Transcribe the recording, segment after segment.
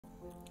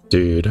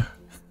Dude,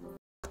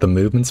 the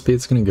movement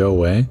speed's gonna go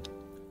away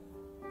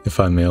if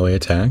I melee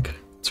attack.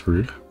 It's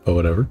rude, but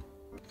whatever.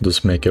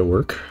 Just make it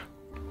work.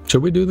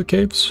 Should we do the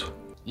caves?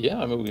 Yeah,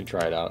 I mean we can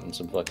try it out in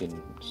some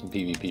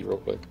PvP real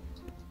quick.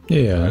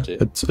 Yeah,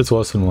 it's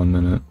less than 1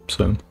 minute,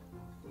 so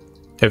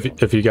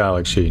if you got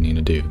like shit you need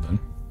to do, then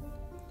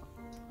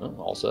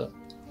all set.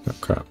 Oh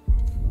crap.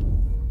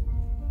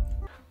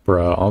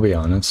 Bruh, I'll be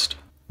honest.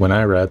 When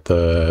I read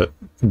the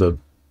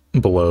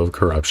below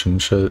corruption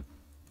shit,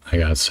 I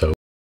got so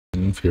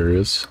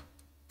furious.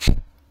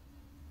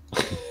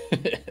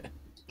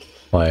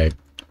 Like,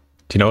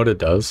 do you know what it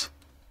does?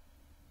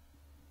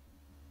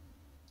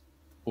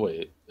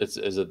 Wait, is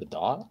it the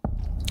dot?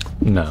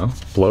 No.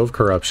 Blow of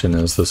Corruption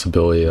is this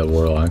ability that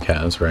Warlock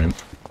has, right?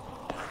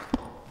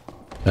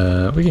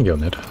 We can go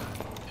mid.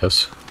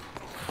 Yes.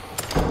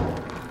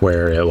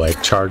 Where it,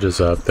 like, charges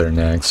up their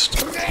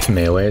next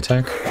melee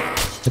attack,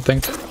 I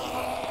think.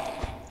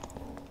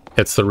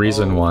 It's the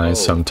reason why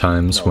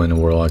sometimes when a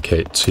Warlock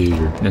hits you,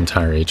 your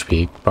entire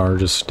HP bar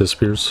just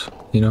disappears,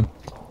 you know?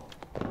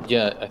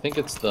 Yeah, I think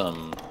it's the...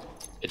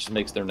 it just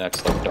makes their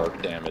next, like,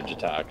 dark damage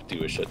attack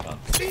do a shit ton.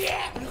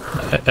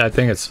 I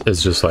think it's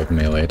just like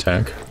melee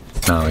attack,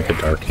 not like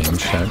a dark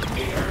damage attack.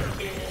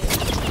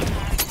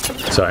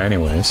 So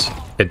anyways,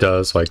 it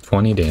does like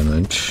 20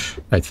 damage,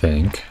 I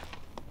think.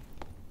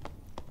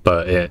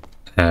 But it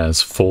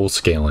has full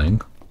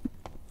scaling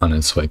on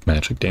its like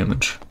magic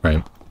damage,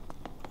 right?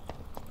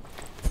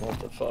 What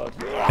the fuck?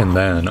 And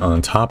then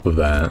on top of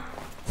that,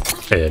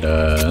 it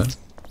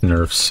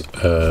nerfs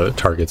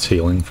target's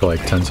healing for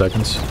like 10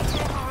 seconds.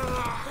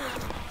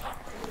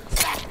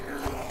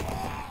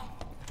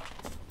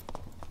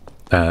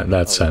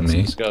 That sent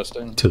me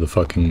disgusting. to the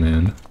fucking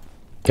moon.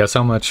 Guess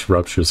how much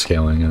rupture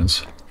scaling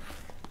is?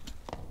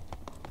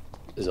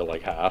 Is it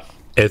like half?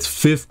 It's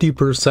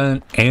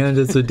 50% and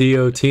it's a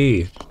DOT.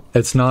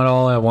 It's not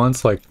all at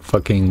once like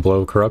fucking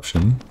blow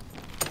corruption.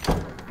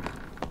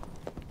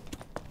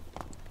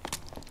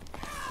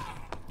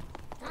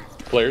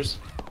 Players?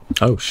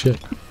 Oh shit.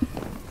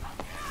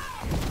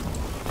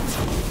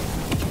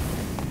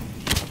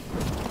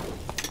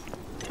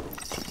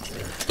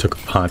 Took a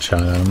pot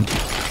shot at him.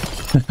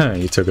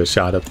 You took a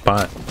shot at the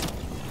bot.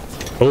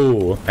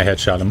 Oh, I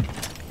headshot him.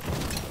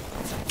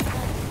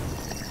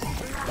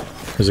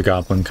 There's a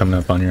goblin coming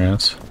up on your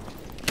ass.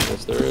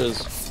 Yes, there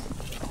is.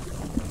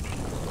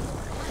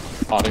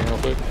 Potting real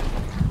quick.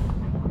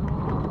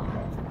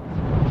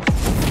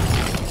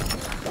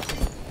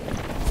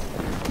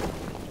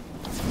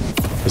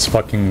 This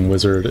fucking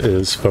wizard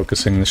is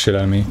focusing the shit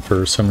out of me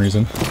for some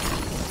reason.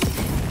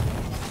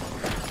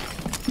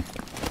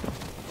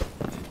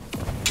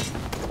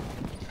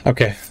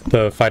 Okay,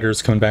 the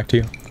fighter's coming back to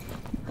you.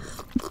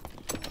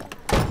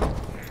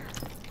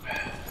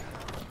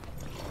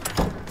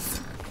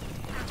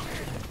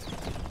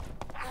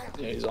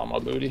 Yeah, he's on my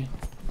booty.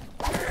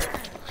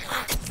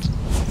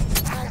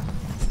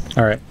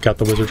 Alright, got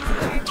the wizard.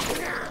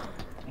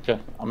 Okay,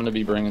 I'm gonna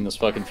be bringing this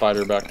fucking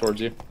fighter back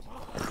towards you.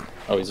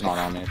 Oh, he's not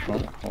on me. Cool.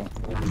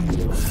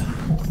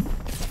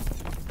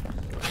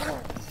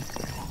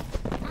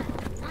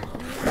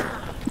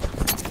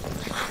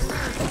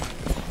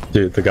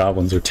 Dude, the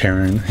goblins are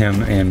tearing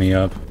him and me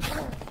up.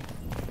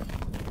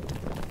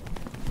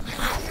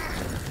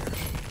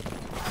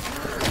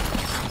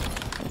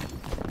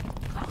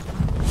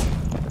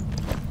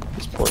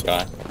 This poor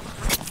guy.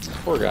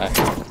 Poor guy.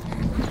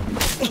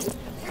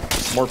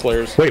 More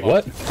players. Wait,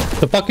 what?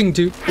 The fucking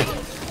dude.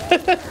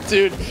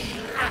 Dude,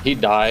 he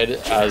died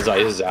as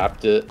I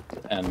zapped it,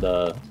 and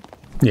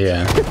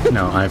Yeah,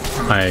 no,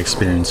 I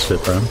experienced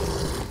it, bro.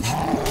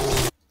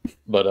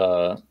 But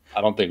I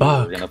don't think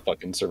we're gonna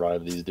fucking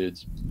survive these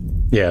dudes.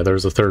 Yeah,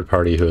 there's a third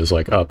party who is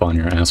like up on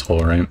your asshole,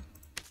 right?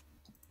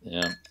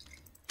 Yeah.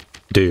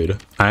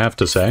 Dude, I have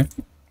to say,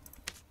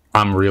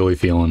 I'm really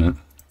feeling it.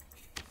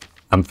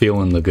 I'm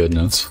feeling the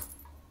goodness.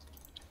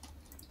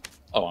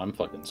 Oh, I'm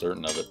fucking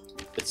certain of it.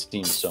 It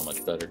seems so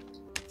much better.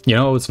 You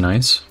know what's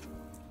nice?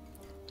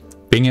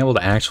 Being able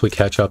to actually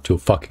catch up to a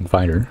fucking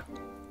fighter.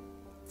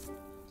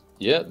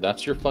 Yeah,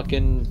 that's your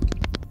fucking...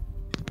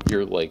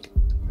 You're like,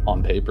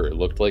 on paper, it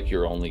looked like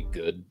your only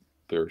good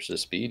burst of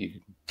speed you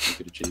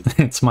could achieve.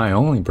 It's my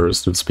only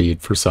burst of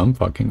speed for some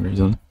fucking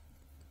reason.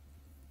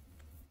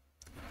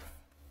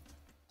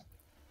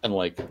 And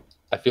like,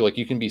 I feel like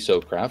you can be so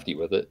crafty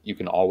with it. You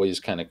can always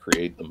kind of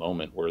create the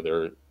moment where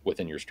they're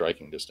within your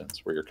striking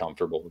distance, where you're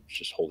comfortable with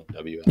just holding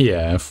W.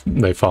 Yeah, if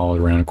they followed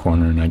around a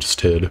corner and I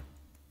just hid.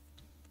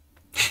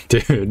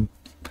 Dude,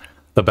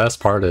 the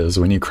best part is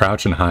when you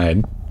crouch and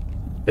hide,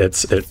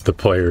 the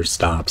player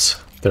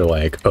stops. They're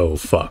like, oh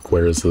fuck,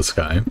 where is this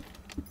guy?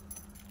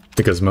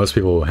 Because most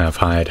people who have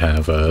hide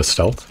have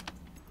stealth.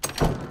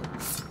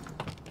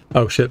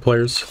 Oh shit,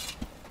 players.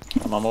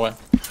 I'm on my way.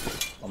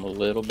 I'm a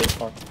little bit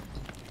far.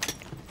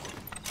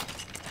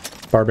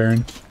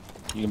 Barbarian.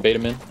 You can bait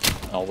him in.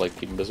 I'll like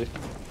keep him busy.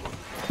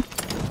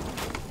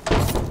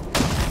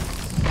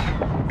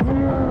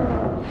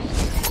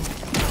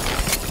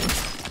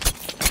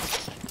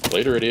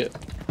 Later, idiot.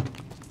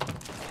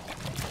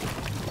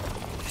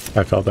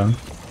 I fell down.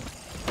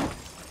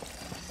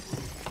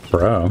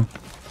 Bro.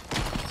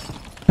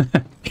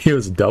 He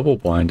was double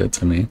blinded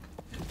to me.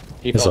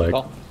 He's like,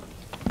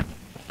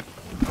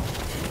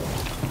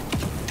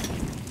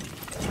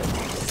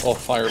 oh,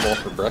 fireball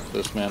for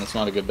breakfast, man. It's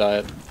not a good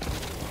diet.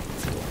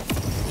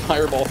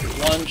 Fireball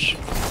for lunch.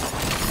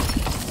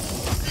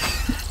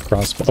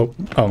 crossbow.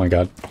 Oh my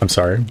god. I'm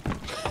sorry.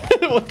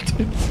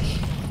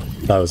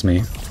 That was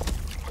me.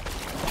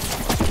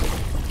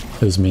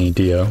 It was me,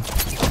 Dio.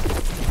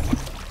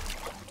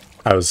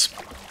 I was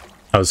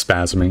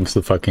spasming because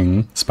the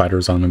fucking spider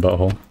was on my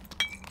butthole.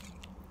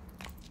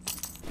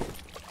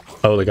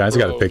 Oh, the guy's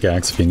got a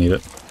pickaxe if you need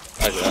it.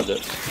 I grabbed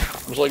it.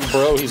 I was like,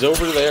 bro, he's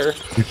over there.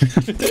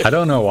 I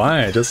don't know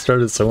why. I just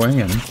started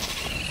swinging.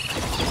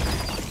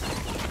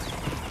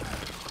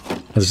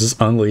 I was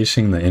just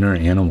unleashing the inner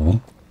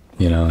animal,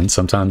 you know, and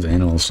sometimes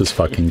animals just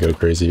fucking go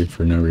crazy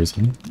for no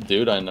reason.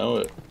 Dude, I know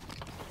it.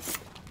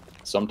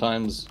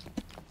 Sometimes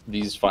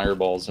these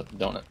fireballs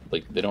don't,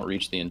 like, they don't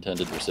reach the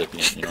intended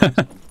recipient, you know?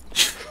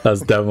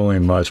 That's definitely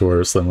much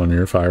worse than one of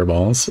your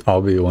fireballs.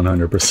 I'll be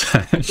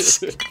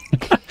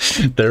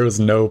 100%. There was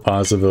no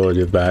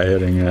possibility of that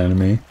hitting an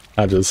enemy.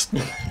 I just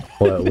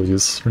let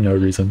loose for no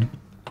reason.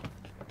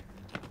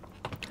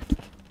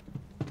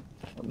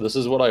 This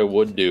is what I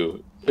would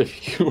do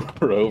if you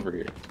were over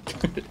here.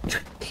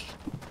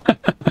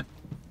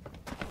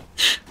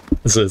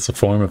 It's a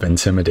form of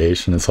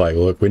intimidation. It's like,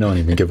 look, we don't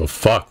even give a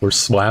fuck. We're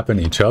slapping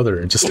each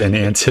other just in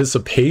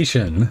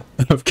anticipation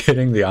of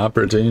getting the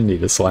opportunity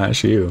to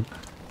slash you.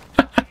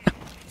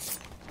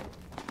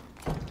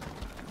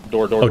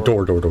 Door. Oh,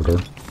 door. I'm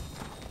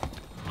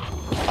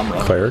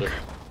running. Cleric.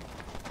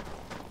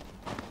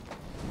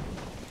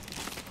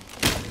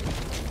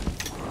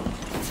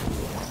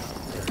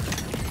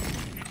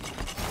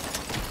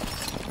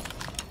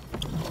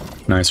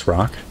 Nice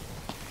rock.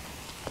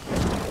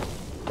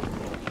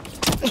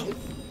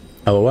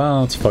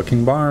 LOL, it's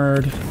fucking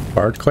Bard.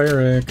 Bard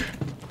Cleric.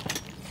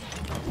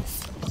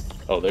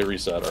 Oh, they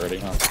reset already,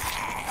 huh?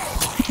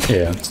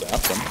 Yeah.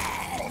 Zap them.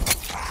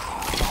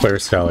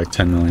 Cleric's got like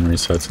 10 million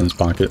resets in his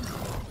pocket.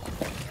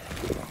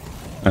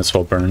 That's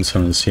what burns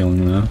some of the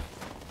ceiling though.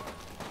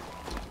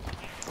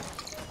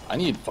 I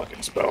need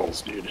fucking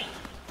spells, dude.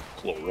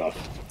 It's a little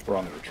rough. We're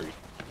on the retreat.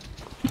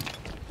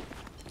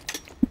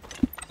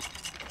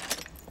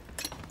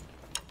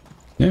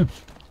 Yeah.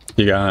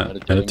 You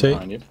got meditate?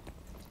 Behind you.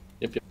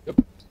 Yep.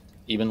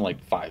 Even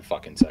like 5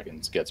 fucking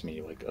seconds gets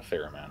me like a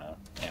fair amount of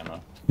ammo.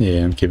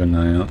 Yeah, I'm keeping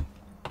an eye out.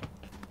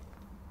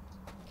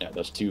 Yeah,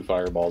 that's 2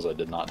 fireballs I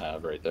did not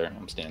have right there.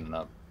 I'm standing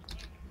up.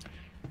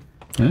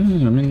 Yeah, I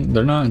mean,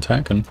 they're not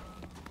attacking.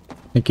 I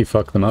think you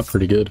fucked them up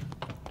pretty good.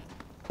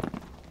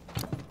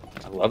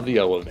 I love the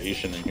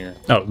elevation in here.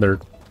 Oh, they're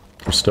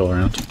still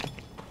around.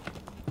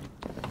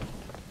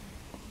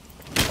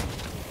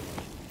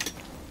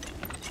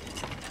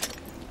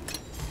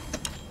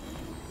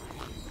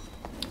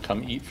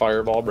 Come eat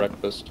fireball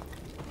breakfast.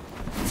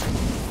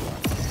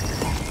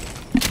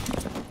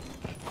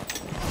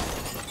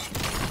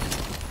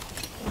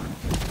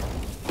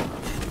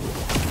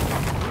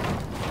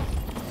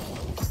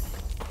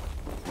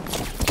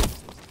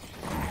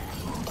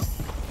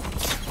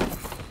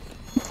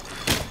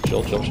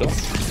 Chill.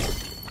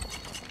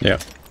 Yeah.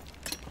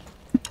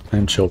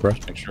 I'm chill, bro.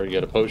 Make sure you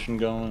get a potion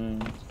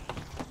going.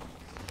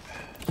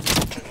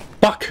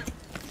 Fuck!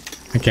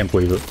 I can't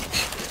believe it.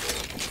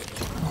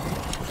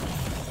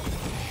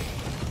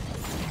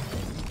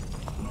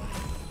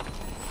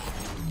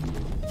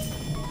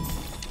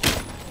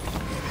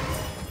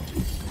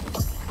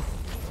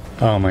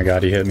 Oh my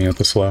god, he hit me with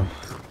the slow.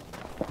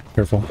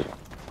 Careful.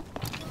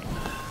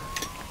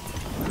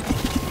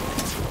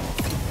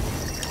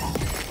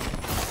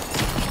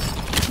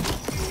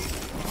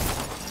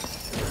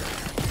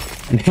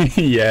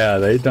 Yeah,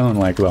 they don't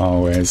like the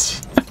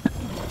hallways.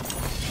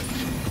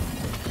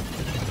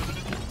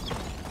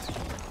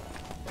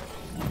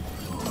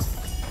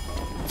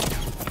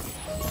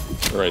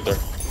 Right there.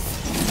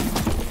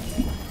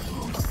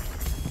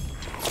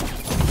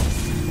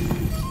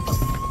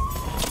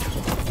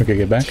 Okay,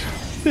 get back.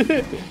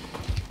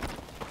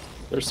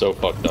 They're so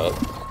fucked up.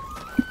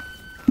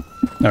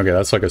 Okay,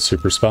 that's like a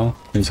super spell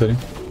he's hitting.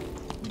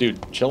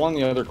 Dude, chill on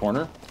the other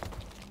corner.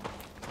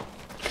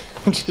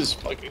 Just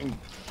fucking...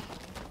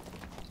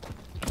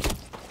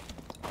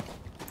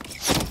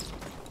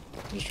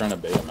 I'm just trying to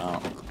bait them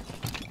out.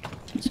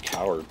 These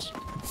cowards.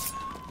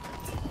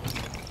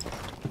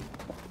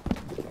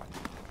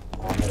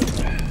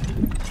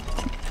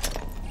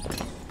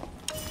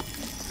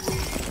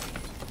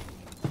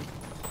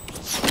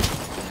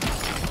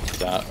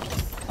 That,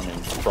 I mean,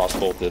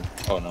 crossbow did.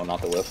 Oh no,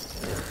 not the whip.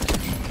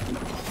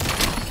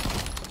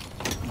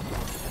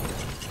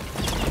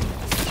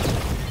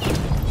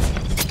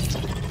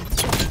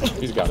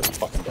 He's got to be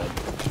fucking dead.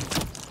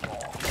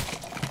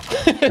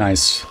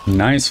 Nice.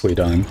 Nicely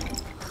done.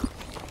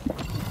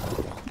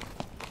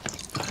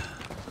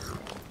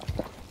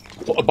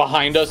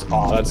 Behind us?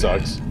 Oh, that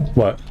sucks.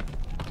 What?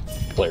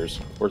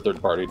 Players. We're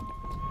third party.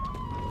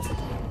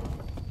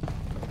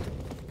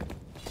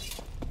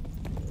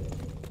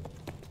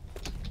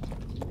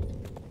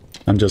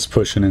 I'm just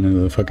pushing into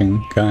the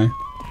fucking guy.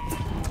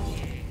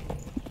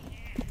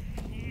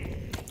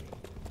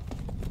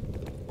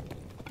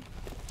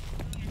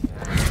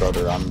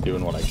 Brother, I'm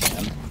doing what I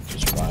can to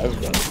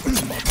survive,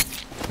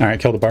 but... Alright,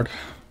 kill the bard.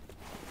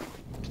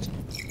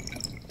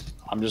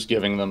 I'm just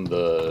giving them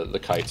the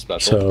kite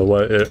special. So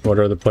what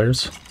are the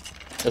players?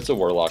 It's a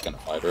warlock and a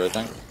fighter, I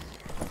think.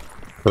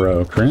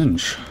 Bro,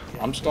 cringe.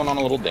 I'm just going on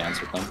a little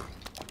dance with them.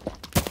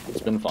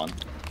 It's been fun.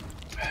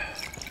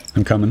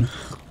 I'm coming.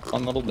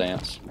 Fun little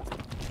dance.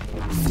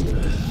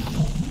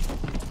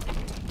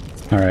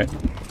 Alright,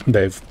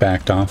 they've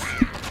backed off.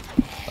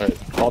 Alright,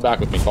 fall back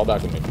with me, fall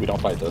back with me. We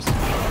don't fight this.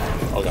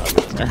 Oh god,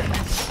 get in there.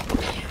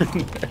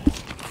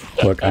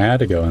 Look, I had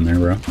to go in there,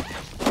 bro.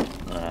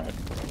 Alright.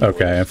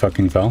 Okay, I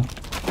fucking fell.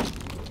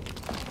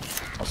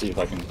 I'll see if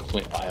I can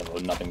clean. I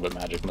have nothing but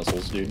magic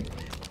missiles, dude.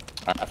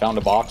 I found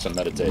a box. I'm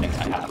meditating.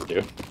 I have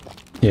to.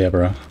 Yeah,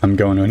 bro. I'm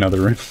going to another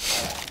room.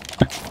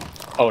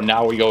 Oh,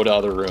 now we go to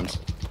other rooms.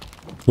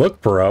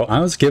 Look, bro, I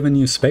was giving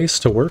you space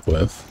to work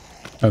with.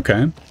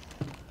 Okay?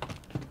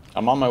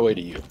 I'm on my way to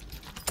you.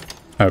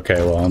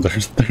 Okay, well,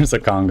 there's a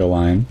conga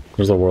line.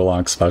 There's a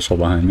warlock special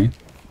behind me.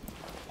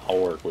 I'll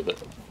work with it.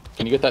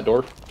 Can you get that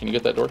door? Can you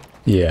get that door?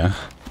 Yeah.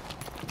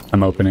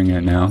 I'm opening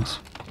it now.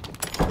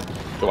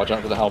 So watch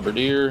out for the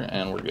halberdier,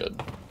 and we're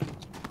good.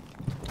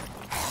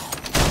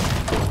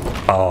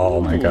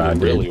 Oh my god,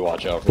 dude. Really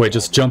watch out for Wait,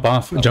 just jump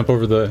off. Jump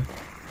over the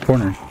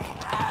corner.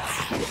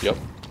 Yep.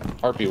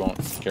 Harpy won't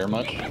care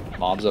much.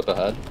 Mob's up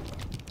ahead.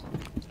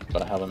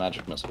 But I have a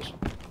magic missiles.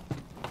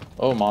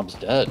 Oh, mob's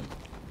dead.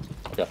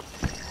 Okay.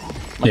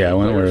 Yeah,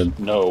 when we're...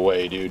 No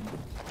way, dude.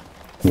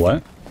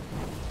 What?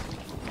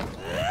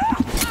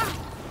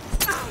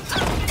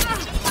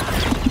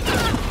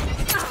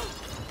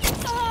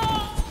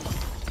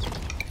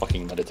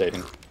 Fucking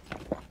meditating.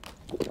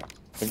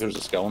 I think there's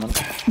a skeleton.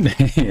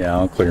 Yeah,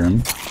 I'll clear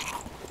him.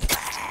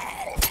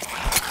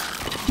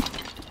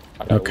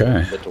 I got Okay. a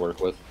little bit to work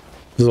with.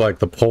 This is like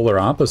the polar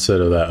opposite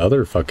of that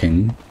other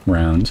fucking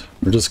round.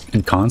 We're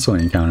just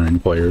constantly encountering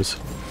players.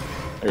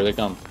 Here they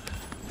come.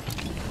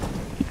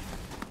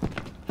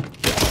 Yeah,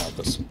 I got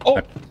this. Oh!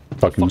 I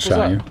fucking was shot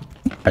that? you.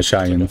 I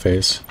shot you in the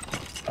face.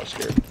 I was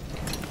scared.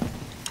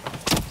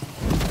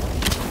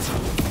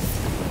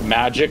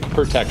 Magic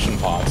protection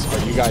pots.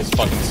 Are you guys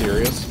fucking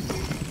serious?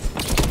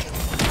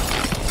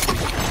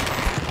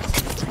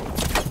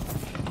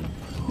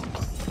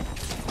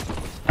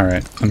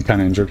 Alright, I'm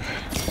kind of injured.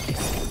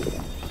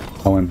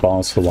 I went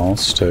balls to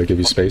walls to give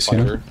you space, you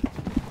know?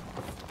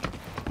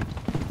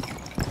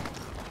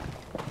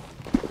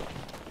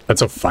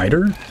 That's a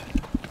fighter?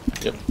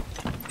 Yep.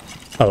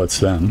 Oh, it's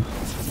them.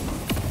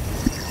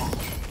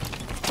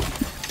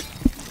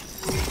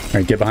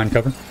 Alright, get behind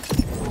cover.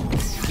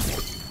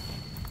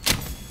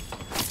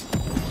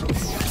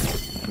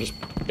 I'm just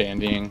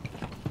bandying.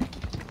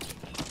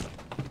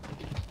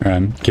 Alright,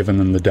 I'm giving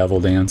them the devil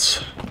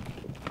dance.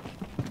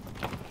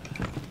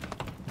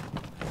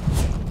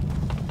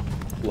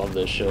 Love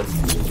this shit.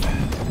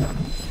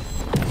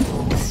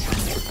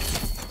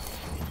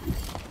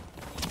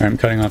 Alright, I'm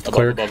cutting off the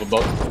cleric.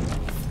 Above.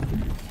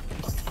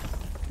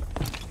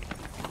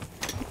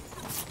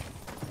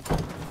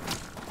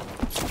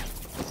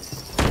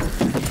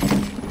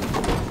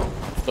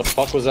 The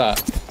fuck was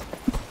that?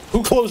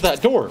 Who closed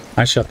that door?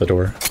 I shut the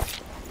door.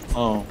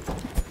 Oh.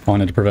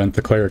 Wanted to prevent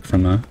the cleric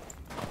from the...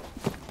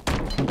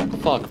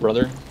 Fuck,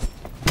 brother.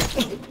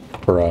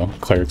 Bro,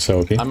 cleric's so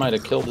OP. I might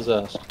have killed his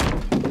ass.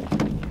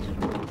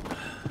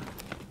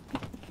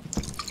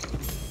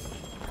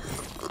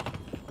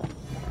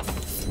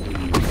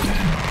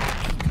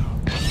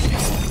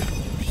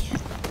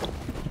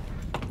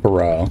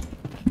 Bro.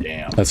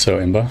 Damn. That's so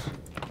imba.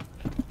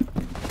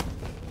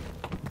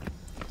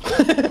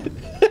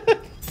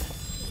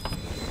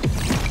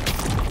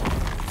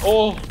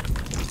 Oh.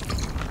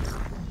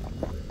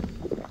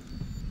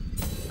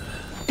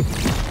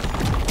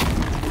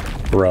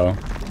 Bro.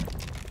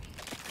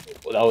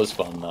 Well, that was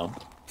fun though.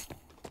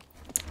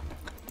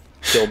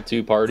 Killed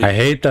two parties. I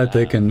hate that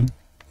they can...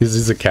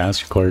 He's a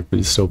caster cleric, but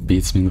he still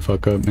beats me the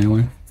fuck up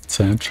melee.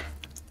 Sag.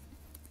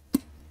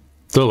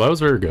 So that was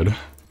very good.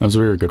 That was a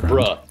very good round.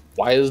 Bruh,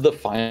 why is the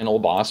final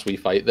boss we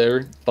fight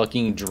there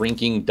fucking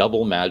drinking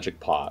double magic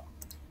pot?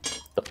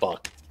 The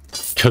fuck?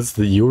 Because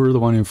you were the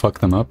one who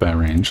fucked them up at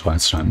range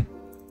last time.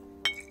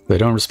 They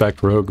don't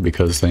respect Rogue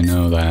because they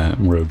know that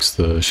Rogue's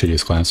the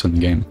shittiest class in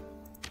the game.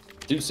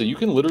 Dude, so you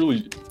can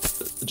literally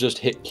just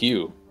hit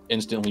Q,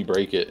 instantly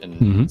break it,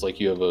 and it's like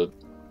you have a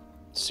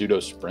pseudo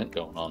sprint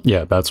going on.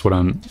 Yeah, that's what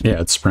I'm...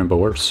 Yeah, it's sprint, but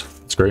worse.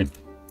 It's great.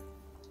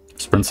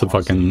 Sprint's the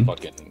fucking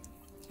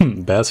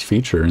best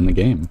feature in the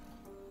game.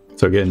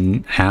 So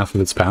getting half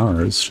of its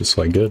power is just,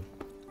 like, good.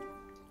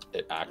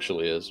 It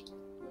actually is.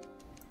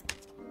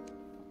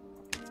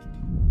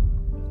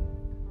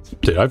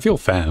 Dude, I feel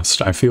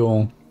fast. I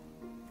feel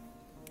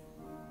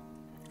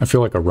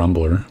like a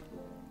rumbler.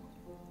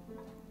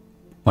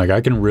 Like,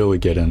 I can really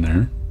get in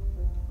there.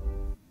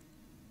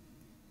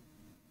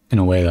 In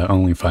a way that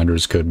only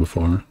fighters could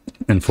before.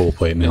 In full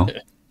plate mail.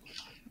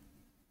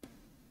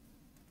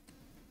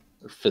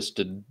 They're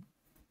fisted,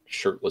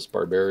 shirtless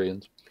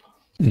barbarians.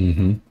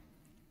 Mm-hmm.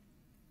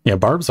 Yeah,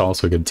 Barb's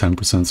also get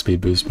 10%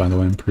 speed boost, by the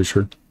way, I'm pretty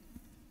sure.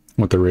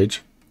 With the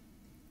rage.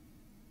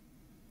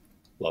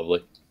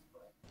 Lovely.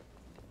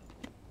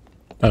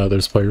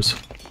 There's players.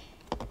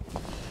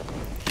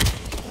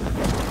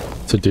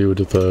 It's a dude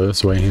with the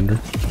Zweihander.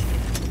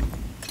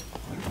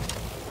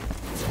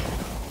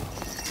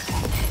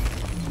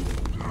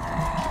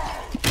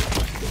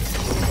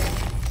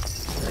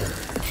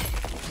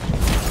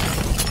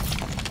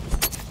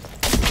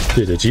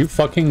 Dude, did you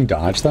fucking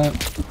dodge that?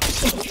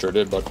 Sure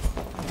did, but...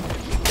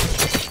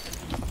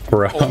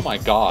 Bro. Oh my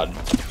god.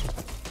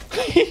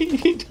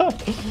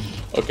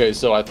 Okay,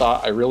 so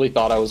I really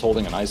thought I was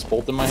holding an ice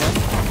bolt in my hand.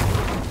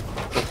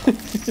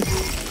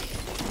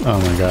 Oh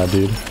my god,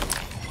 dude.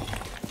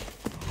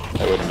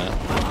 Hey, wait a minute.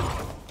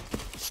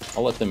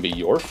 I'll let them be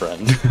your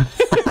friend.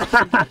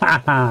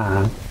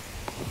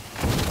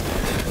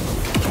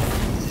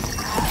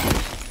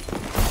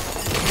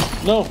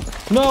 No,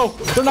 no,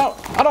 they're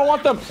not. I don't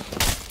want them.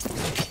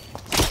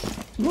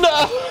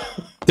 No!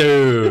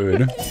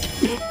 Dude.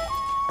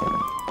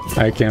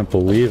 I can't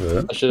believe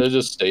it. I should have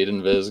just stayed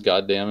in Viz,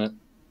 god damn it.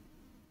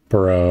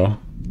 Bro.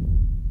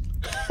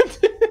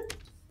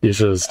 You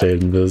should have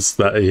stayed in this.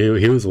 That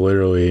he was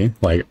literally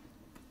like,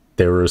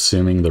 they were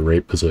assuming the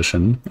rape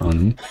position on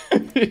him.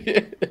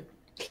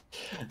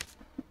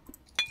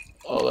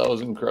 Oh, that was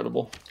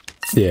incredible.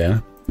 Yeah.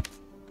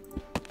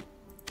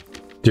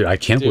 Dude, I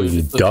can't believe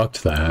you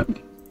ducked that.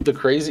 The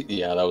crazy,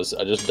 yeah, that was,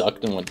 I just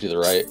ducked and went to the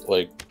right,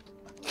 like.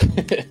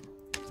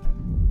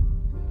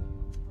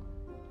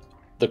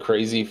 The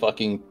crazy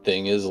fucking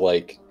thing is,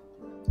 like,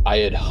 I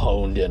had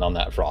honed in on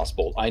that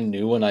frostbolt. I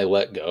knew when I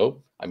let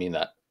go, I mean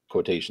that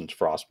quotations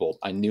frostbolt,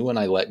 I knew when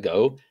I let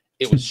go,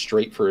 it was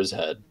straight for his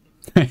head.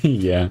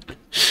 Yeah.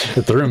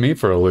 It threw me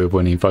for a loop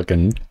when he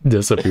fucking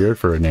disappeared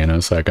for a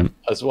nanosecond.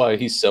 That's why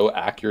he so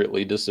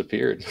accurately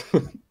disappeared.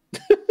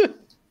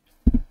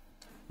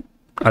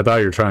 I thought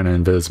you were trying to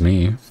invis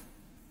me.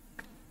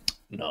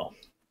 No.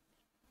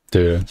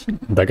 Dude,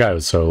 that guy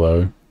was so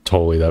low.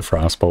 Totally that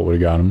frostbolt would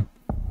have got him.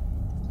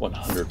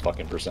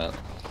 100%.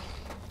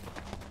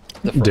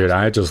 Dude,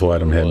 I just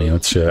let him hit me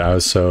with shit. I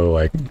was so,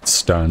 like,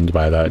 stunned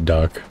by that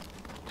duck.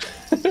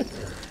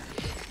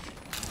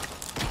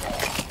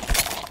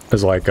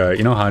 It's like,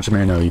 you know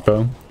Hajime no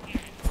Ippo?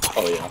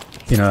 Oh, yeah.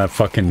 You know that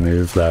fucking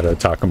move that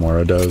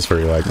Takamura does where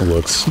he, like,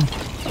 looks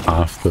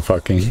off the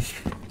fucking...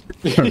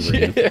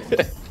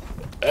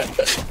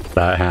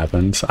 That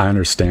happens. I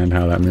understand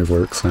how that move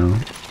works now.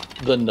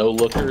 The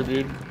no-looker,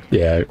 dude?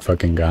 Yeah, it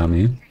fucking got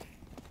me.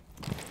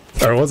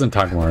 Or it wasn't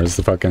Takamura, it was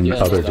the fucking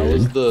other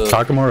dude.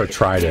 Takamura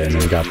tried it and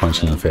then he got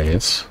punched in the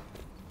face.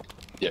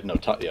 Yeah, no,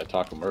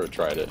 Takamura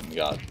tried it and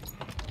got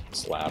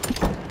slapped.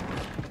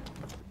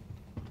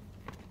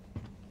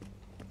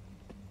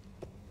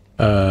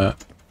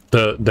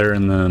 They're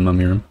in the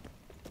mummy room.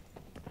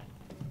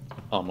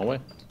 On my way.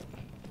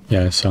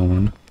 Yeah, I saw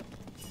one.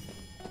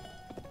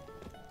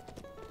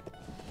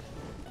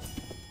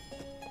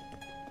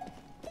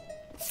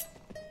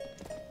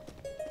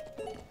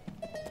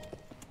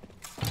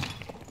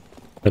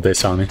 But they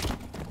saw me.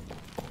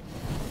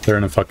 They're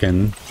in a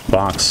fucking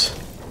box.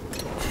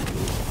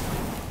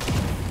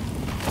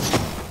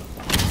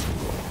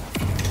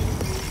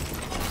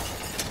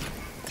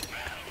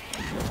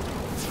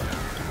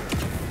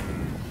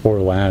 Poor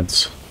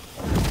lads.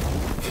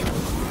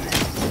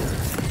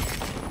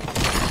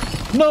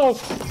 No!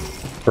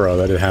 Bro,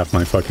 that did half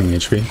my fucking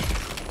HP.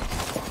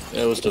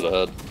 Yeah, it was to the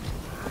head.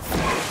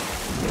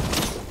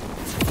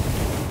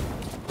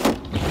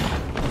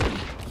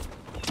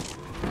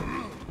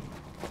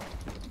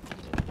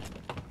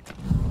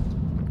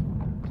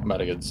 I'm about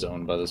to get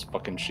zoned by this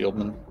fucking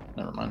shieldman.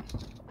 Never mind.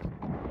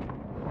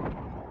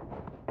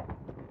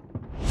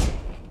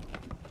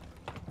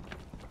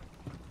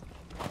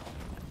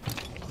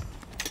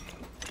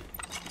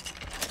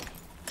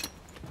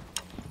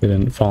 They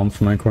didn't fall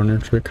for my corner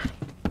trick.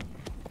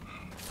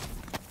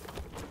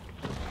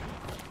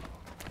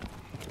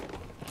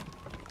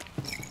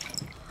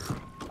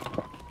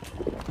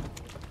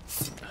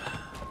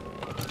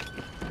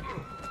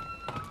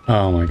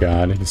 Oh my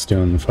god, he's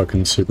doing the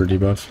fucking super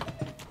debuff.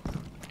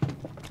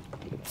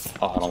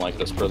 Oh, I don't like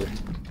this, brother.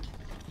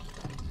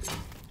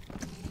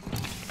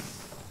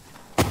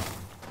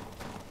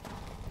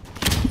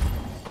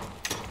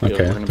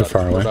 Okay, Yeah, they're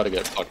far away. We're about to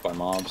get fucked by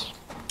mobs.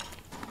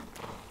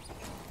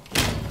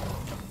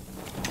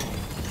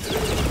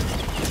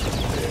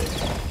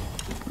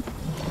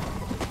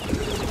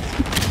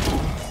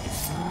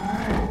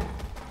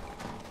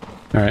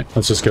 Alright,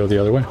 let's just go the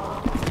other way.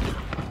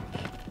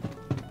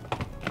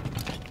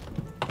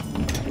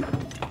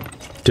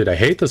 Dude, I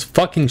hate this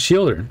fucking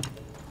shielder.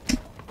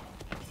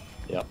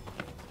 Yep.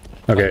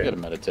 Okay. I gotta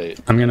meditate.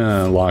 I'm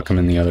gonna lock him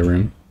in the other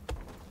room.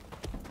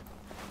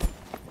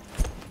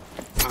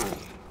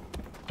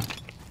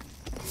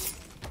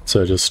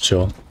 So just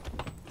chill.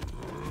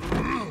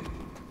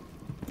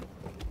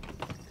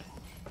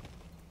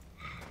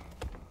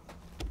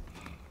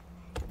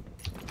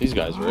 These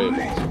guys are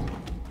able.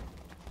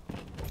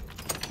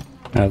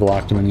 I've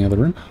locked him in the other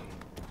room.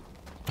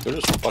 They're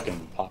just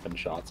fucking popping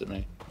shots at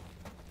me.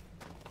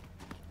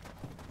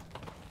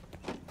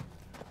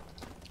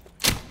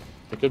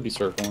 They could be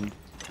circling.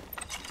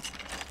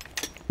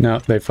 No,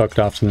 they fucked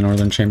off to the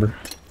northern chamber.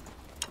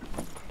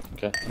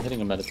 Okay, I'm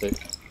hitting a meditate.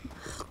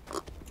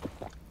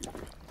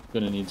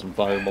 Gonna need some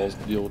fireballs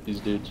to deal with these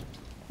dudes.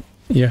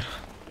 Yeah.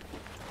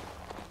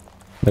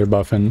 They're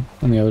buffing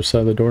on the other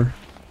side of the door.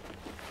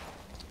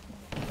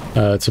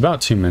 It's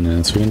about 2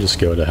 minutes. We can just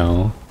go to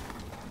hell.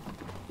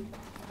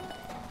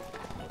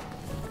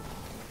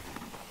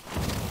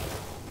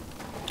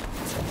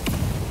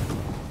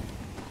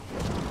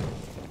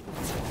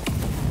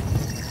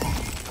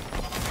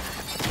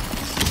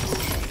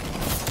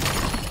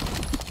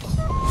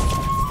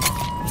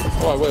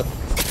 Oh, I will.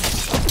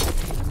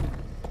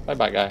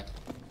 Bye-bye, guy.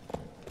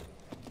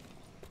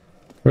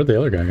 Where'd the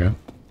other guy go?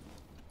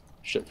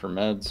 Shit for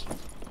meds.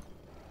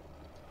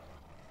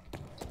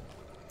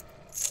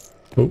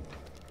 Oh.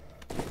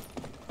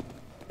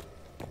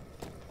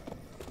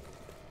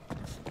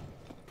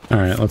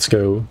 Alright, let's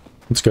go.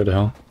 Let's go to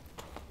hell.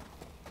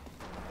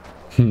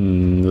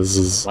 This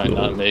is... Might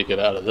not make it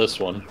out of this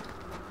one.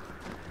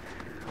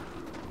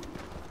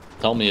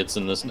 Tell me it's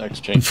in this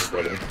next chamber,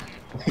 brother.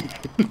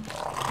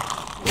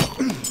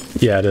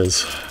 Yeah, it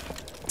is.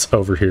 It's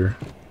over here.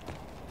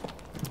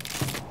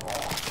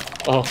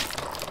 Oh.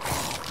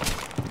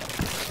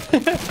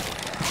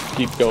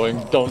 Keep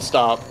going. Don't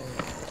stop.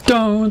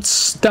 Don't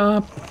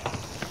stop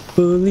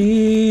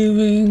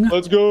believing.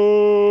 Let's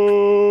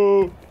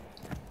go!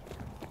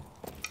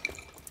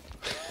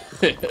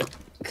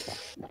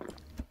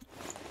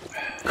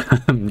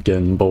 I'm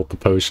getting both the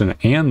potion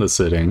and the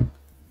sitting.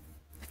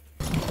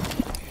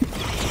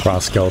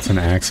 Cross skeleton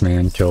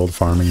axeman killed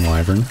farming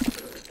wyvern.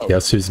 Oh.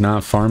 Guess who's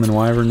not farming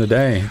wyvern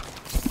today?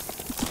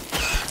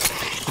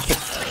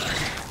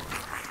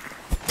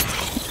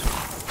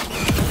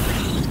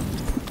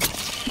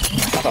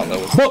 I thought that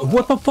was...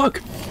 What the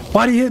fuck?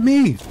 Why'd he hit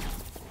me?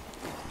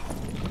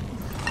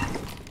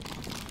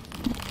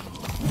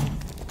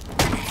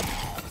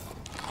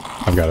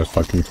 I've got a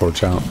fucking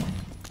torch out.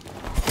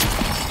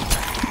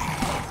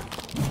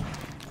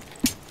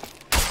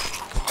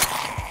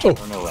 Oh.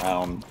 Turn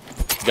around.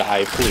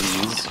 Guy,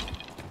 please.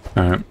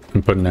 Alright,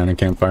 I'm putting down a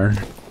campfire.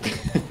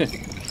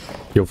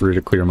 Feel free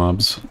to clear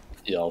mobs.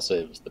 Yeah, I'll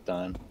save us the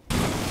time.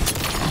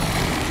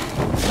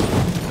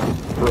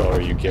 Bro,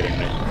 are you kidding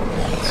me?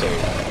 That's so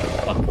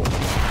unfortunate.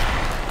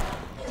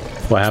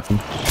 What happened?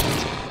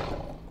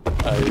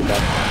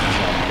 That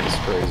is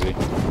crazy.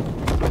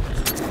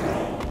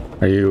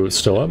 Are you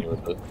still up?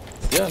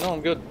 Yeah, no,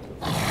 I'm good.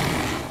 I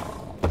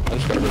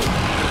just got rid of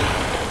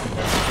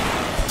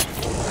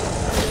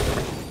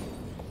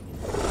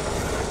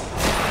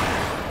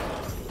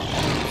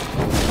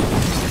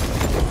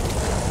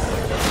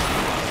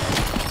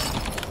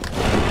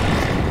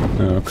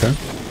Okay.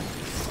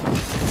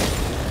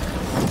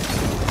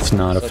 It's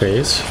not a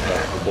phase.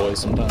 boy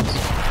sometimes.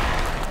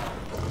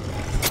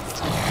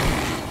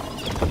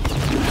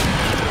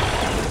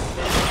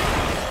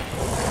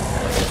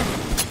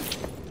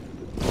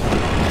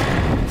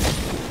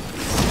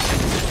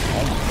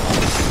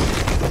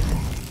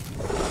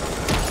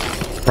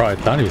 Probably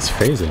thought he was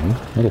phasing.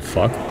 Little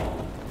fuck.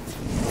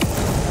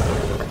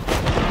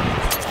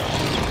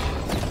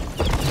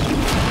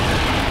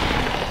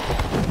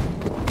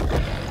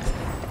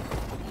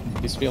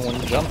 He's feeling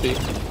jumpy.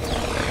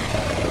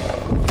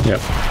 Yep.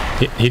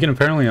 He can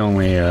apparently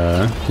only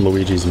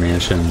Luigi's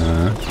Mansion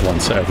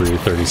once every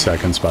 30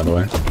 seconds, by the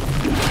way.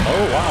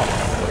 Oh, wow.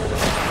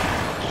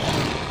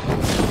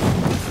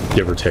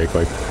 Give or take,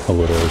 like, a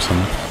little or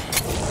something.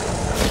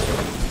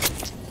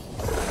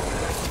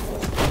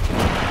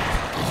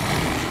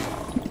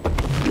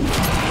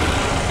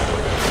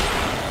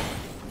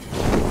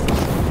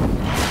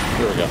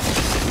 Here we go.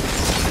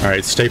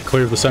 Alright, stay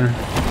clear of the center.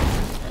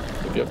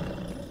 Yep.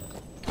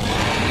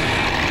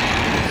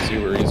 See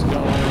where he's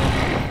going.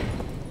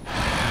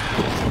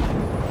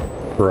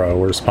 Bro,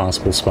 worst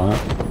possible spot.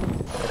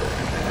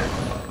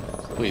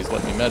 Please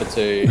let me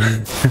meditate.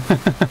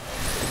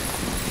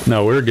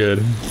 No, we're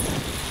good.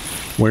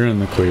 We're in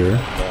the clear.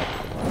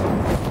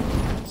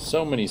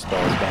 So many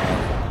spells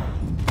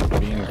down.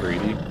 Being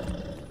greedy.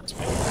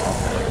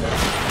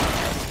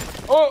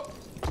 Oh!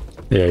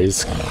 Yeah,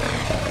 he's...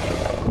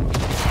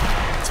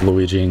 It's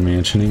Luigi and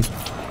Mansioning.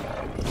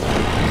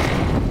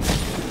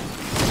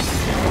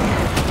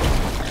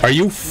 Are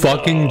you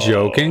fucking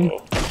joking?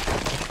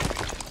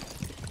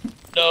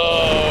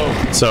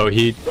 No! So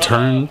he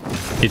turned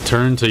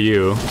to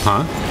you,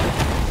 huh?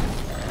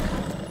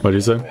 What did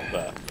you say?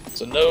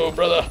 It's a no,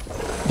 brother.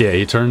 Yeah,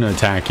 he turned to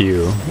attack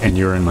you, and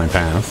you were in my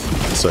path,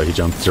 so he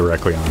jumped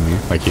directly on me,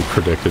 like he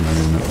predicted my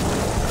movement.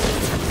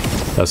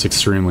 That's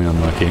extremely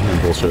unlucky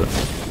and bullshit.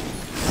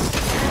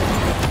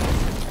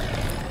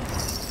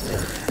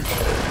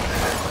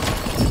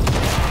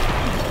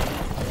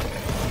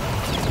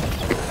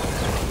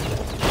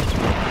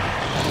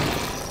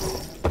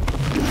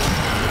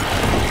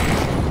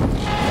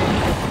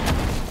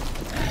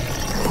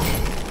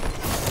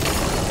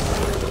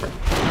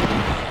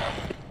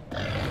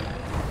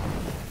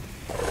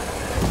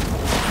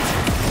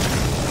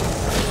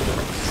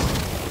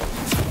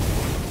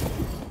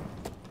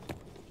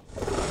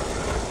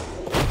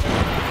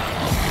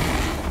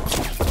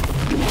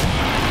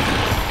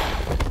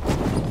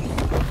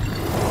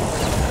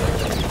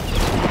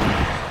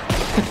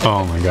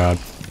 Oh my god.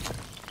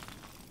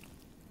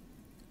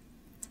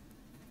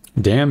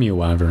 Damn you,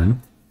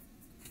 Wyvern.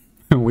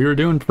 We were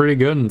doing pretty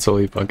good until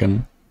he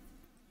fucking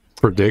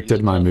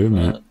predicted my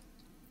movement.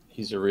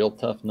 He's a real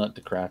tough nut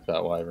to crack,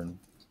 that Wyvern.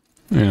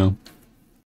 Yeah.